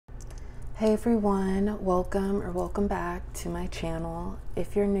Hey everyone, welcome back to my channel.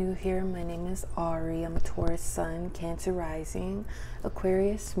 If you're new here, my name is Ari. I'm a Taurus Sun, Cancer Rising,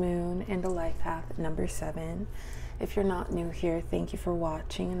 Aquarius Moon, and a life path number 7. If you're not new here, thank you for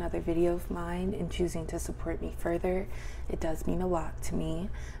watching another video of mine and choosing to support me further. It does mean a lot to me.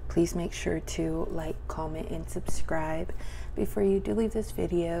 Please make sure to like, comment, and subscribe before you do leave this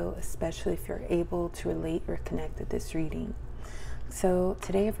video, especially if you're able to relate or connect with this reading. So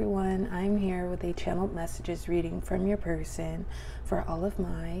today everyone, I'm here with a channeled messages reading from your person for all of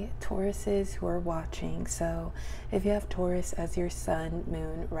my Tauruses who are watching. So if you have Taurus as your sun,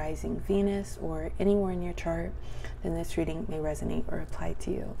 moon, rising, Venus, or anywhere in your chart, then this reading may resonate or apply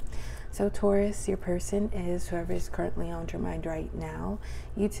to you. So Taurus, your person is whoever is currently on your mind right now.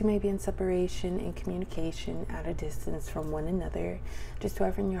 You two may be in separation and communication at a distance from one another. Just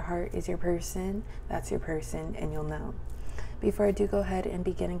whoever in your heart is your person, that's your person, and you'll know. Before I do go ahead and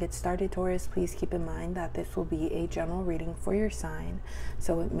begin and get started, Taurus, please keep in mind that this will be a general reading for your sign,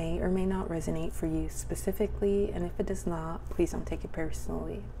 so it may or may not resonate for you specifically, and if it does not, please don't take it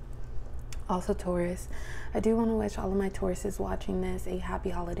personally. Also, Taurus, I do want to wish all of my Tauruses watching this a happy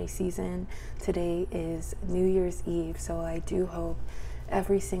holiday season. Today is New Year's Eve, so I do hope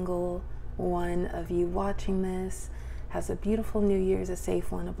every single one of you watching this has a beautiful New Year's, a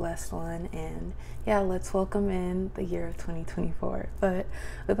safe one, a blessed one, and yeah, let's welcome in the year of 2024. But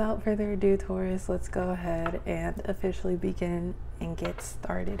without further ado, Taurus, let's go ahead and officially begin and get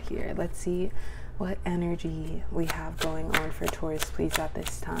started here. Let's see what energy we have going on for Taurus, please, at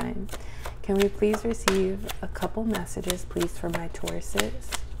this time. Can we please receive a couple messages, please, for my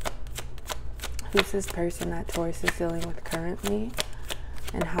Tauruses? Who's this person that Taurus is dealing with currently?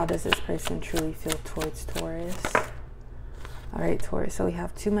 And how does this person truly feel towards Taurus? All right, Taurus, so we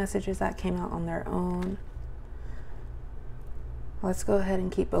have two messages that came out on their own. Let's go ahead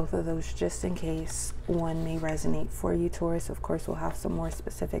and keep both of those just in case one may resonate for you, Taurus. Of course, we'll have some more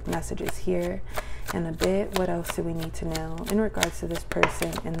specific messages here in a bit. What else do we need to know in regards to this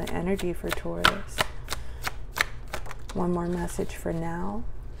person and the energy for Taurus? One more message for now,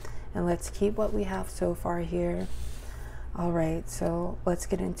 and let's keep what we have so far here. All right, so let's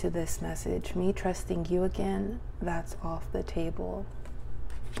get into this message. Me trusting you again, that's off the table.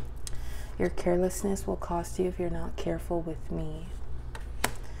 Your carelessness will cost you if you're not careful with me.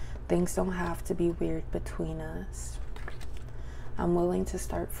 Things don't have to be weird between us. I'm willing to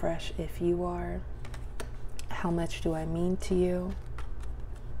start fresh if you are. How much do I mean to you?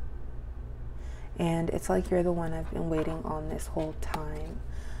 And it's like you're the one I've been waiting on this whole time.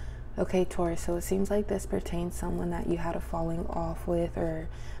 Okay, Taurus, so it seems like this pertains to someone that you had a falling off with, or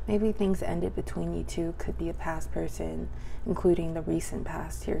maybe things ended between you two. Could be a past person, including the recent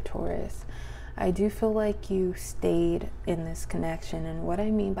past here, Taurus. I do feel like you stayed in this connection, and what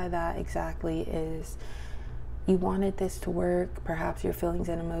I mean by that exactly is you wanted this to work. Perhaps your feelings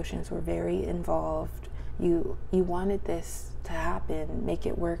and emotions were very involved. You wanted this to happen, make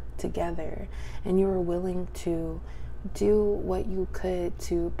it work together, and you were willing to do what you could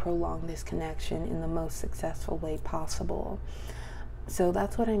to prolong this connection in the most successful way possible. So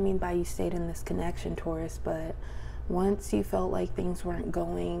that's what I mean by you stayed in this connection, Taurus. But once you felt like things weren't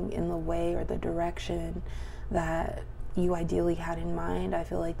going in the way or the direction that you ideally had in mind, I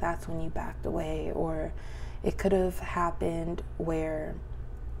feel like that's when you backed away. Or it could have happened where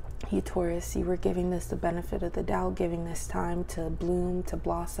you, Taurus, you were giving this the benefit of the doubt, giving this time to bloom, to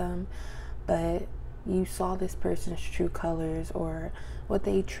blossom, but you saw this person's true colors or what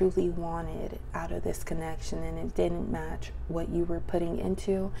they truly wanted out of this connection, and it didn't match what you were putting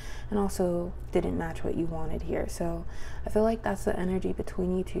into, and also didn't match what you wanted here. So I feel like that's the energy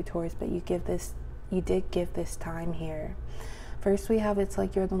between you two, Taurus, but you did give this time here. First we have, it's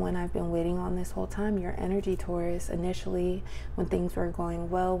like you're the one I've been waiting on this whole time. Your energy, Taurus, initially when things were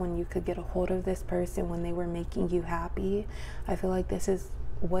going well, when you could get a hold of this person, when they were making you happy, I feel like this is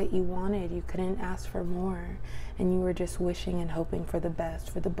what you wanted. You couldn't ask for more, and you were just wishing and hoping for the best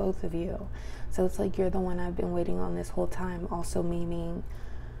for the both of you. So it's like you're the one I've been waiting on this whole time, also meaning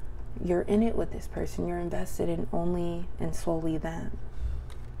you're in it with this person. You're invested in only and solely them.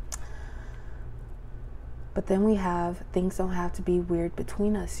 But then we have, things don't have to be weird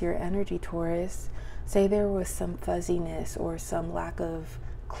between us. Your energy, Taurus, say there was some fuzziness or some lack of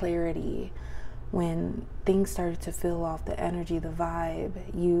clarity when things started to feel off, the energy, the vibe.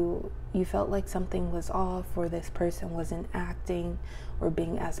 You felt like something was off, or this person wasn't acting or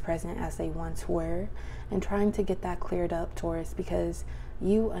being as present as they once were, and trying to get that cleared up, Taurus, because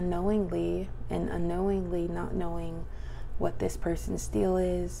you unknowingly not knowing what this person's deal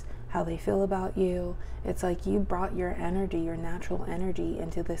is, how they feel about you. It's like you brought your energy, your natural energy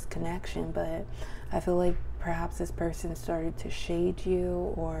into this connection, but I feel like perhaps this person started to shade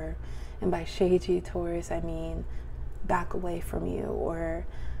you, and by shade you, Taurus, I mean back away from you, or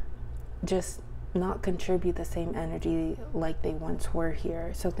just not contribute the same energy like they once were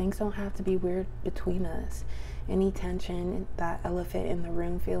here. So things don't have to be weird between us. Any tension, that elephant in the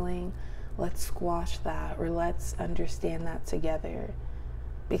room feeling, let's squash that, or let's understand that together,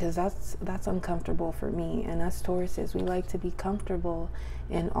 because that's uncomfortable for me. And us Tauruses, we like to be comfortable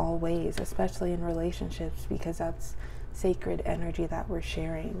in all ways, especially in relationships, because that's sacred energy that we're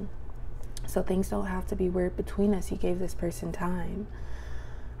sharing. So things don't have to be weird between us. You gave this person time.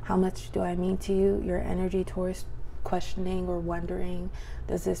 How much do I mean to you? Your energy, Taurus, questioning or wondering,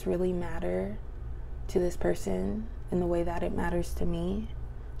 does this really matter to this person in the way that it matters to me?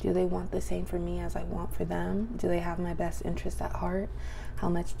 Do they want the same for me as I want for them? Do they have my best interest at heart? How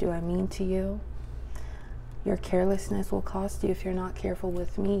much do I mean to you? Your carelessness will cost you if you're not careful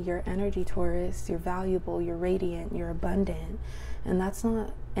with me. Your energy, Taurus, you're valuable, you're radiant, you're abundant. And that's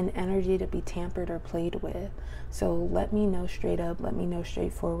not an energy to be tampered or played with. So let me know straight up, let me know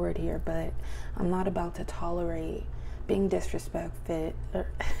straightforward here, but I'm not about to tolerate being disrespected, or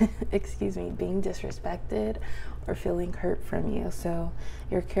being disrespected or feeling hurt from you. So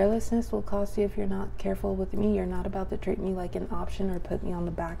your carelessness will cost you if you're not careful with me. You're not about to treat me like an option or put me on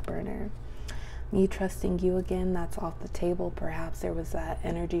the back burner. Me trusting you again, that's off the table. Perhaps there was that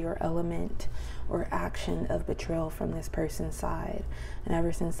energy or element or action of betrayal from this person's side. And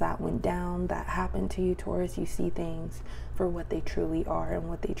ever since that went down, that happened to you, Taurus, you see things for what they truly are and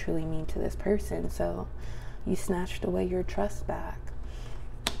what they truly mean to this person. So you snatched away your trust back.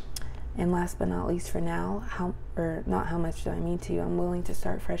 And last but not least for now, how much do I mean to you? I'm willing to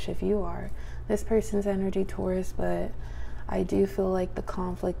start fresh if you are. This person's energy, Taurus, but I do feel like the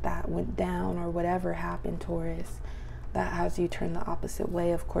conflict that went down or whatever happened, Taurus, that has you turn the opposite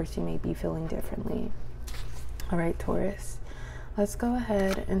way. Of course, you may be feeling differently. All right, Taurus, let's go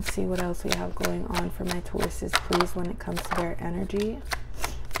ahead and see what else we have going on for my Tauruses, please, when it comes to their energy.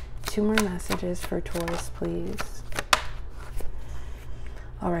 2 more messages for Taurus, please.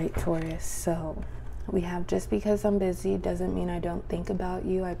 All right, Taurus, so we have, just because I'm busy doesn't mean I don't think about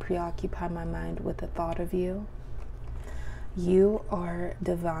you. I preoccupy my mind with the thought of you. You are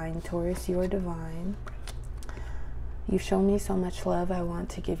divine, Taurus. You are divine. You show me so much love. I want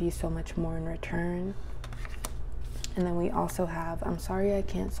to give you so much more in return. And then we also have, I'm sorry I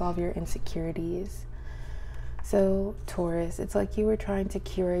can't solve your insecurities. So, Taurus, it's like you were trying to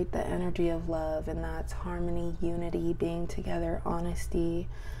curate the energy of love, and that's harmony, unity, being together, honesty,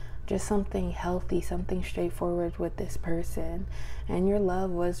 just something healthy, something straightforward with this person. And your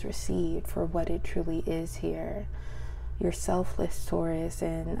love was received for what it truly is here. You're selfless, Taurus,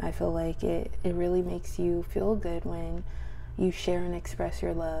 and I feel like it really makes you feel good when you share and express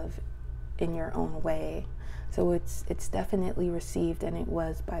your love in your own way. So it's definitely received, and it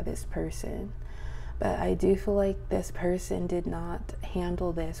was by this person. But I do feel like this person did not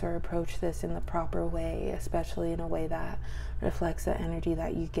handle this or approach this in the proper way, especially in a way that reflects the energy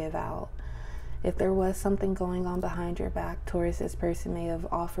that you give out. If there was something going on behind your back, Taurus, this person may have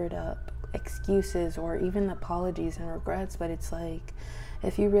offered up excuses or even apologies and regrets, but it's like,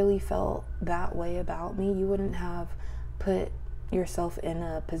 if you really felt that way about me, you wouldn't have put yourself in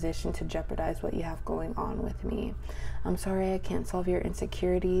a position to jeopardize what you have going on with me. I'm sorry I can't solve your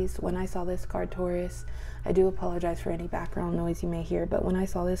insecurities. When I saw this card, Taurus, I do apologize for any background noise you may hear, but when I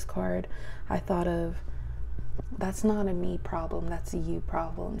saw this card, I thought of, that's not a me problem, that's a you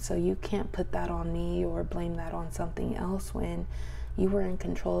problem. So you can't put that on me or blame that on something else when you were in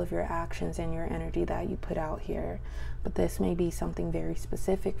control of your actions and your energy that you put out here. But this may be something very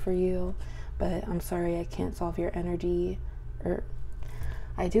specific for you, but I'm sorry I can't solve your energy.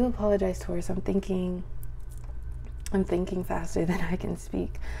 I do apologize, Taurus. I'm thinking faster than I can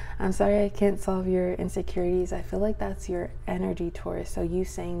speak. I'm sorry I can't solve your insecurities. I feel like that's your energy, Taurus. So you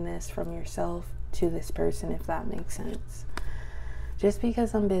saying this from yourself to this person, if that makes sense. Just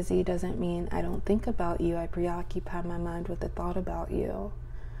because I'm busy doesn't mean I don't think about you. I preoccupy my mind with the thought about you,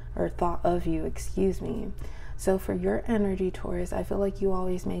 or thought of you, excuse me. So for your energy, Taurus, I feel like you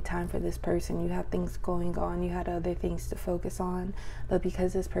always made time for this person. You had things going on, you had other things to focus on, but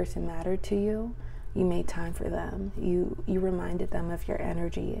because this person mattered to you, you made time for them. You reminded them of your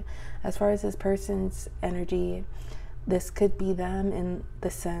energy. As far as this person's energy, this could be them in the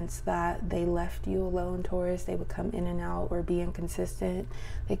sense that they left you alone, Taurus. They would come in and out or be inconsistent.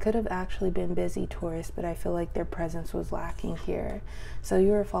 They could have actually been busy, Taurus, but I feel like their presence was lacking here. So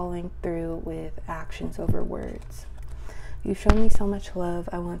you were following through with actions over words. You've shown me so much love.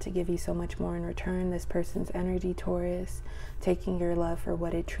 I want to give you so much more in return. This person's energy, Taurus, taking your love for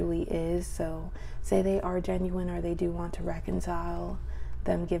what it truly is. So say they are genuine or they do want to reconcile,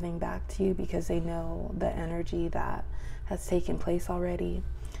 them giving back to you because they know the energy that has taken place already.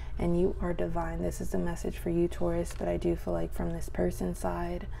 And you are divine. This is a message for you, Taurus, but I do feel like from this person's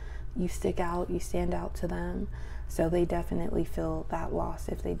side, you stick out, you stand out to them. So they definitely feel that loss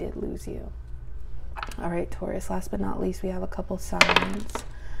if they did lose you. All right, Taurus, last but not least, we have a couple signs.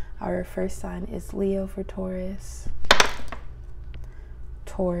 Our first sign is Leo for Taurus.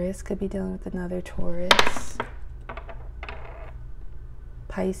 Taurus could be dealing with another Taurus.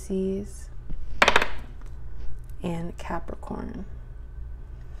 Pisces and Capricorn.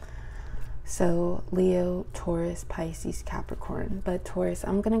 So Leo, Taurus, Pisces, Capricorn. But Taurus,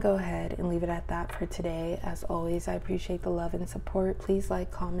 I'm going to go ahead and leave it at that for today. As always, I appreciate the love and support. Please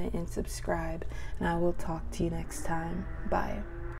like, comment, and subscribe. And I will talk to you next time. Bye.